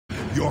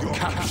your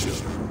capture,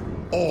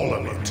 all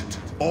of it,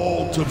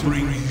 all to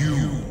bring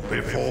you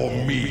before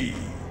me.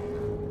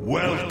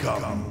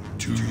 Welcome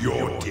to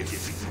your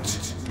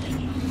defeat.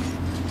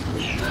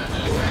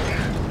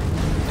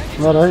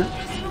 Alright,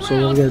 so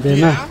what are we gonna do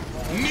now?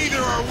 Neither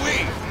are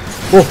we.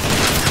 Oh!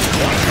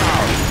 Watch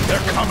out!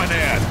 They're coming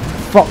in!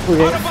 Fuck, we're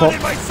getting Autobot fucked.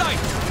 in my sight.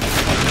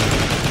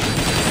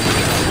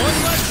 One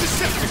less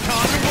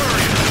Decepticon to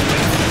worry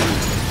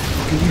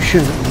about. You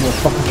shoot it,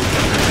 motherfucker.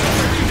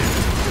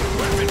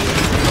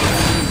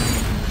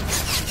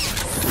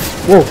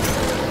 Whoa!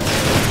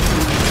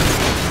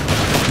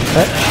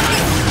 Bitch.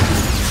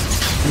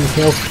 Need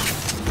help.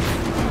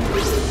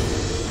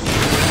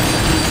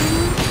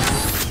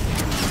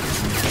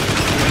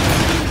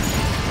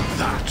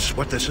 That's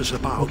what this is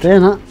about. Okay,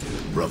 that.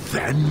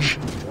 Revenge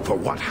for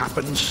what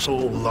happened so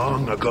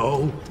long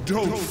ago?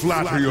 Don't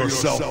flatter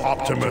yourself,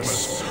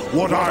 Optimus.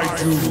 What I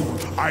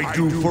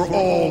do for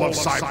all of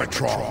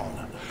Cybertron.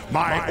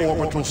 My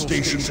orbital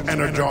station's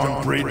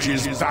Energon bridge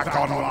is back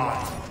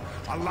online,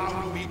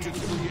 allowing me to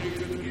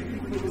create an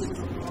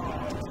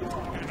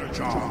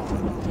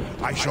Energon.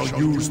 I shall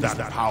use that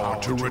power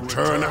to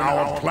return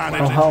our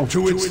planet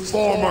to its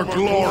former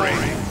glory.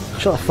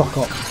 Shut the fuck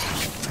up.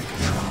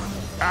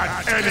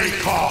 At any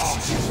cost.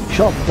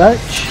 Shut up,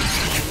 bitch.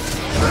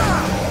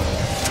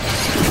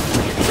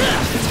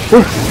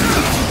 Oh,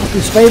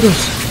 fucking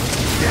spiders.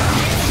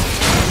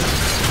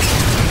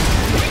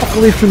 Fuck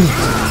away from me.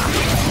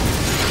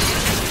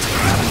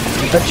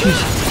 Bitches.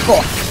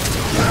 Oh.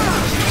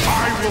 I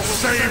will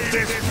save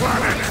this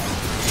planet.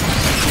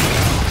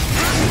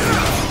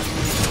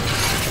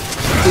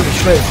 Take the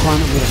straight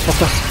planet,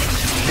 motherfucker.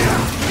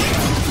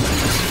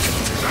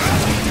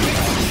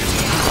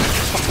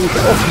 Fucking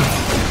get off me.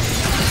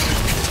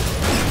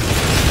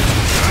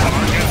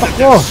 Fuck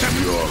off.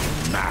 You're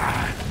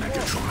mad,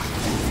 Megatron.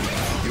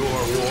 Your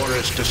war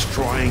is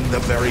destroying the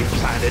very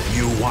planet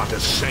you want to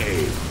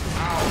save.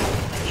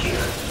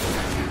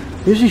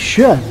 Who's he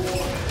shooting?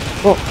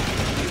 Oh.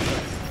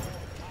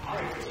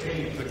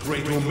 The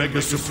great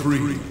Omega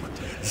Supreme,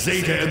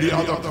 Zeta and the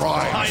other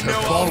primes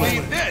have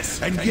fallen,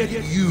 and yet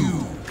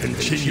you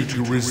continue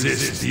to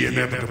resist the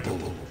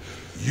inevitable.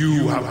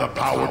 You have the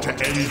power to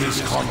end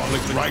this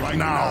conflict right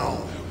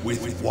now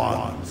with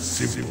one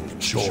simple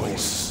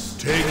choice.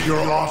 Take your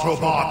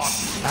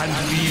Autobots and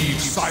leave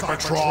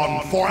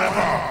Cybertron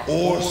forever,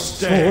 or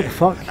stay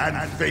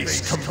and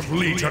face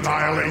complete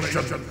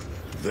annihilation.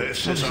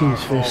 This is our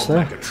home, Is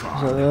that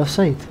Megatron. the other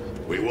side?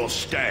 We will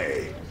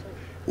stay.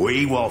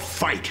 We will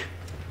fight.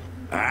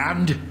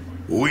 And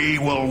we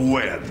will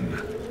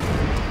win.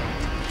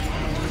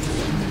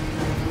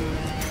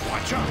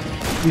 Watch out.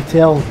 You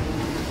tell.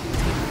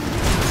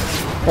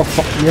 Oh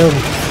fuck you.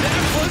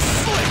 That was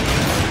slick.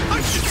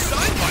 I should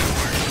sign my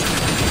word.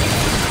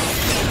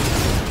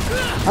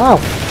 Ow,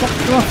 fuck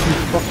you off, you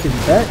fucking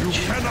bitch.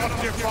 Cannot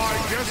defy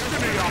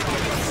destiny,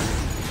 Optimus.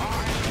 I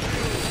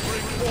will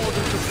bring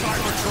order to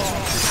Cybertron.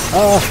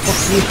 Ah,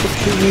 fuck you,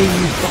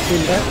 you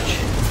fucking bitch.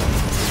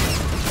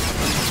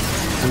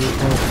 I need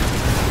help.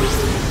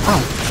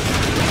 Ow.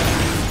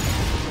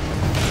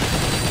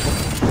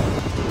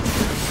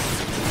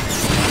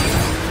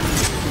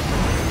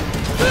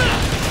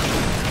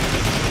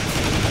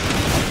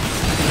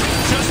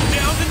 Just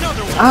downed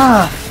another one.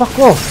 Ah, fuck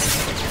off.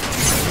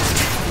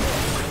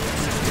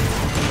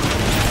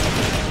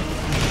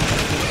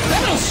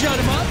 That'll shut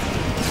him up.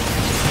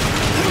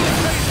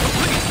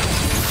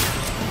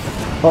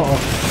 Uh-oh.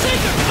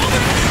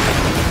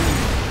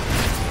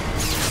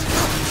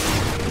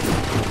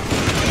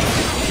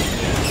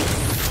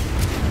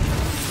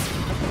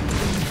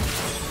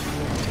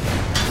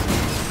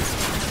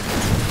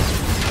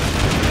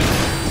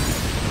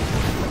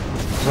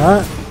 Is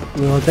that?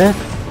 We all dead?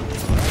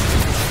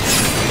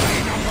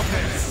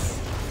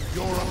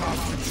 You're about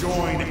to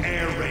join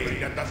Air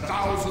Raid and the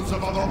thousands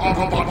of other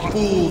Autobot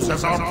fools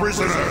as our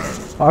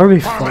prisoners. Are we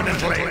fucked?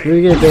 Permanently.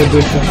 We're gonna do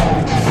this.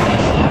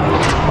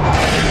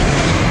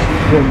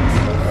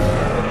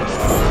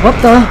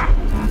 What the?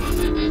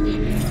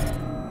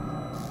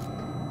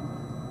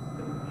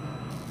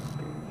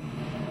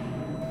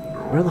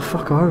 Where the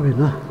fuck are we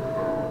now?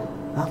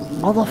 That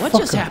motherfucker. What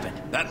just happened?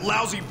 That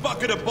lousy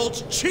bucket of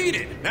bolts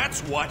cheated.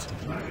 That's what.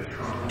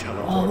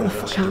 Oh, what the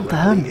fuck happened to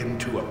him?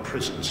 Into a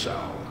prison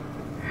cell.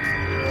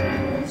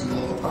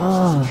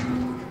 Ah.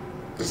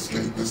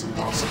 Escape is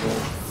impossible.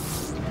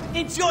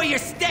 Enjoy your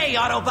stay,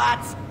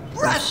 Autobots!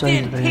 Rest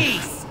in Insane, man.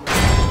 peace!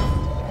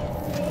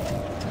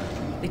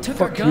 They took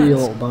Fuck our you, guns. you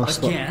little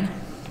bastard. Again?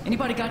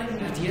 Anybody got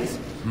any ideas?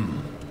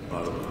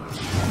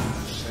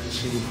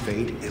 Sensing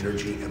faint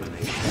energy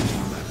emanations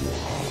on that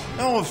wall.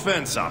 No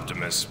offense,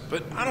 Optimus,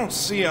 but I don't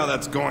see how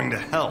that's going to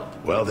help.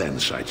 Well then,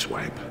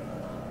 Sideswipe.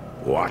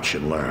 Watch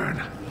and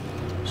learn.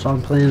 So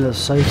I'm playing as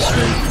side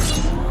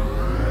street.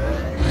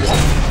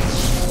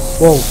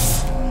 Whoa.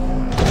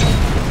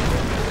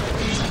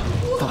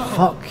 The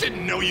fuck?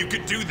 Didn't know you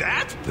could do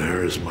that.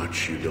 There is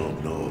much you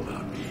don't know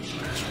about me,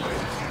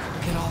 Sideswipe.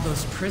 Look at all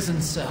those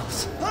prison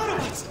cells.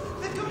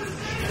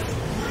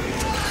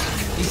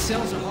 These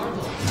cells are hard.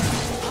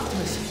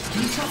 Optimus,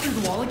 Can you chop through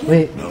the wall again?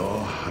 Wait,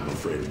 No, I'm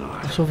afraid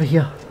not. what's over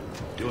here?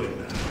 Doing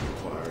that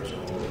requires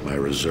all of my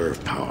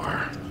reserve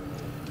power.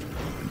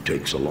 It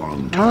takes a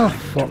long Ah, time to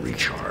fuck.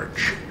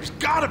 recharge. There's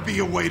gotta be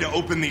a way to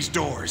open these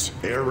doors.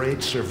 Air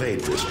Raid surveyed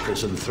this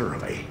prison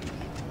thoroughly.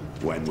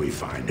 When we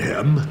find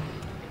him,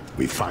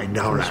 we find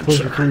our I suppose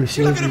we answer. can't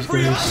save gonna these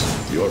free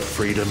guys. Your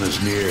freedom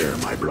is near,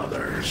 my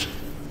brothers.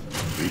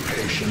 Be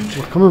patient.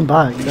 We're coming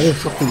back, very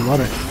fucking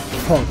worried.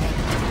 Fuck.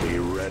 Be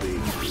ready.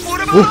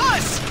 What about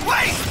us?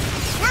 Wait!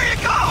 Where are you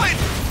going?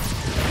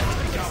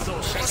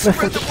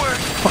 Spread the word.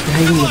 Fucking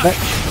hiding, you bitch.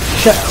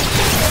 Shit.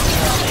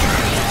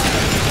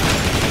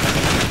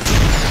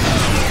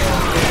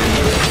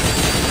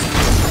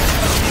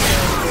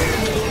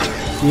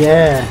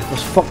 Yeah,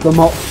 let's fuck them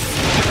up.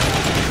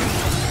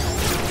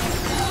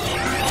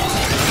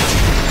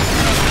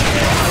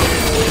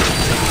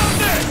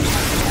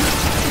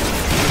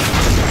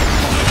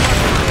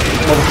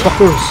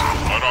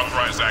 Motherfuckers.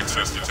 Unauthorized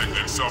access detected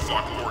in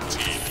self-lock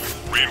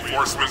 14.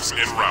 Reinforcements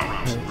en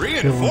route.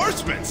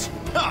 Reinforcements?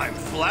 I'm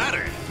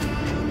flattered.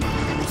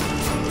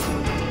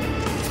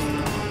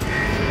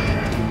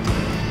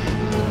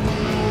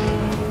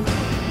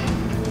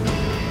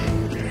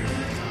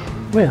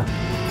 Where?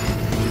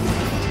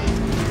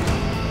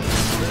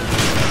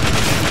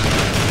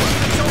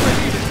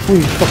 Oh,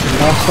 you fucking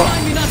bastard.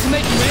 Remind me not to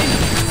make you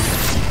angry.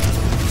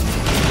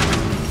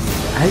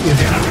 I hate you.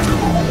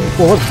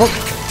 Oh, what the fuck?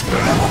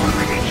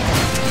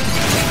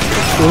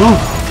 What's going on?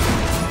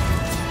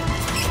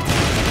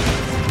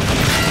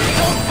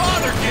 Don't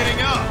bother getting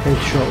up.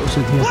 Headshot was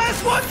in here.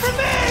 Last one for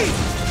me!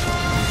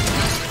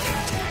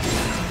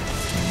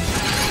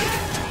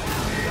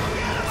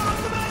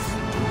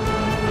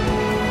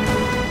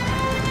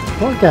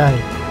 What guy?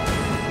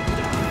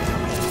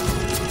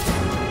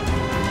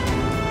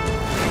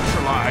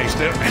 Neutralize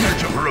their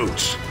energy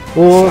roots.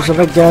 Oh, it's a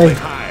big guy.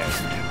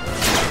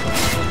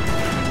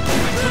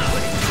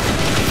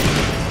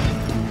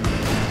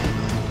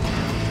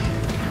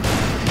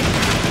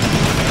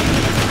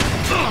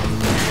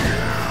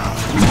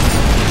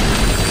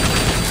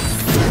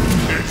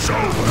 It's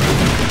over.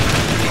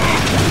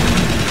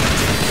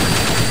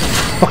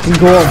 Fucking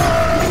go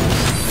on.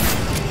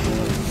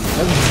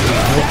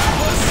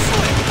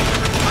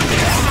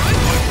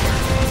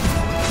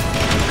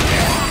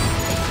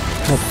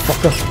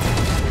 Motherfucker.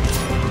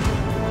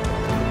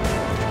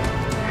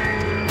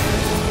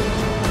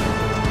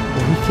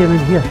 Oh, he came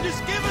in here.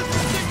 Just give us the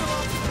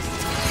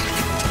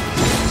signal.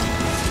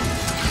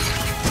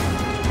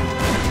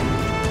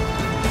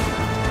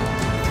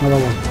 Another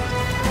one.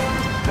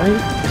 Right?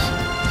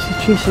 Is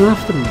he chasing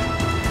after me?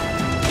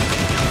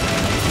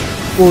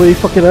 Oh, he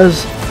fucking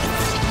is.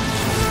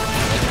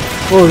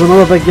 Oh, there's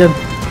another big gun.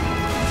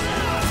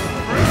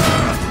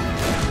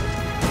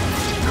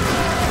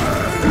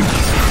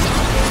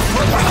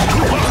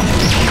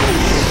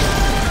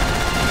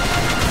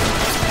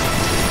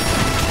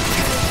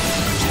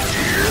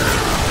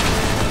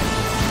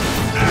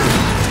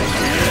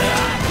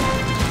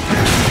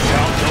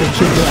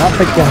 That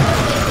big guy.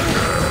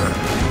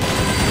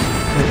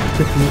 Right,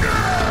 taking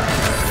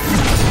it.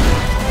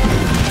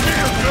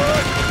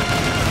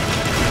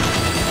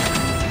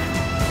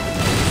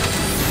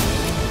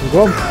 We're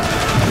gone.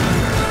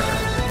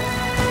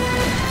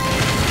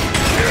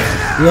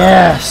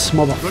 Yes,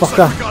 Looks like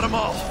motherfucker. we got them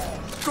all.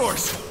 Of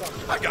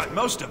course, I got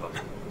most of them.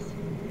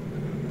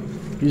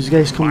 These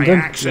guys come My down.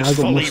 axe Yeah, I is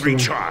got fully most of them.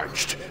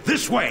 recharged.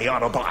 This way,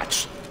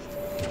 Autobots.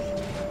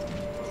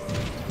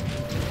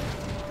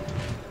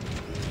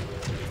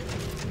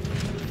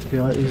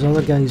 Feel like these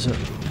other guys are...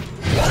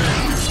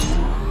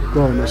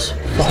 Go on, miss.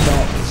 Fuck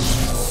that.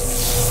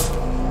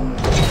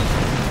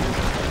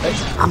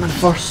 Right, I'm in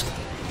first.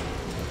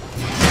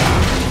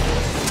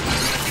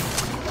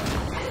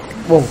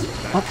 Whoa,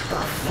 what the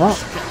fuck?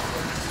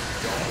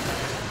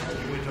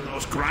 Into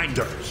those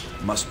grinders.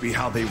 Must be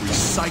how they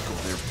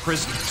recycle their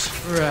prisoners.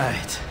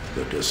 Right.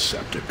 The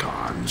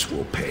Decepticons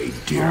will pay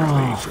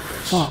dearly Oh, for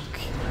this. fuck.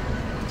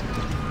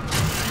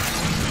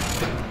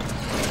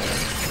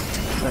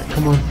 Right,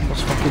 come on,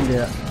 let's fucking do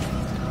it.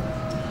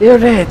 Air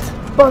raid,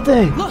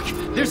 buddy! Look,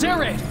 there's air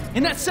raid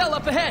in that cell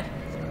up ahead.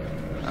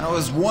 I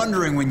was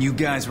wondering when you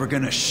guys were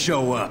gonna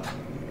show up.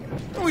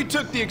 We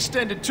took the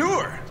extended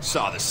tour.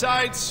 Saw the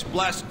sights,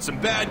 blasted some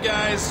bad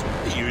guys,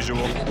 the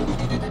usual.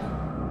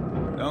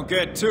 Don't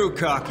get too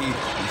cocky.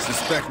 I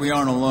suspect we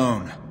aren't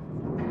alone.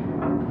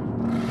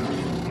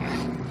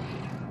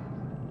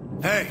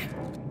 Hey,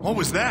 what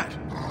was that?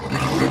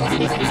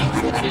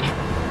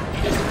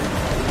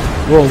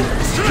 Whoa,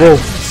 whoa,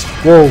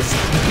 whoa.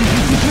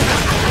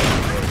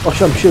 Oh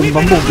shit, I'm shooting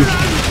Bumblebee.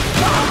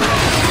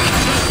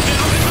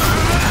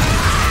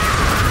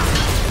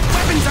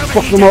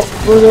 Fuck them up.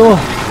 Where they are?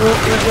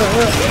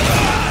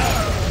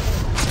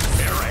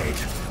 Air Raid,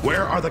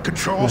 where are the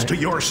controls to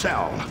your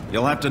cell?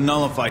 You'll have to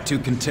nullify 2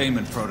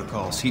 containment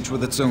protocols, each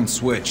with its own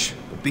switch.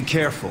 But be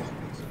careful.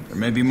 There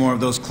may be more of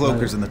those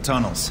cloakers in the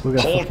tunnels. We're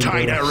gonna Hold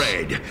fucking do tight, Air this.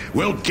 Raid.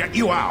 We'll get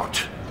you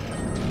out.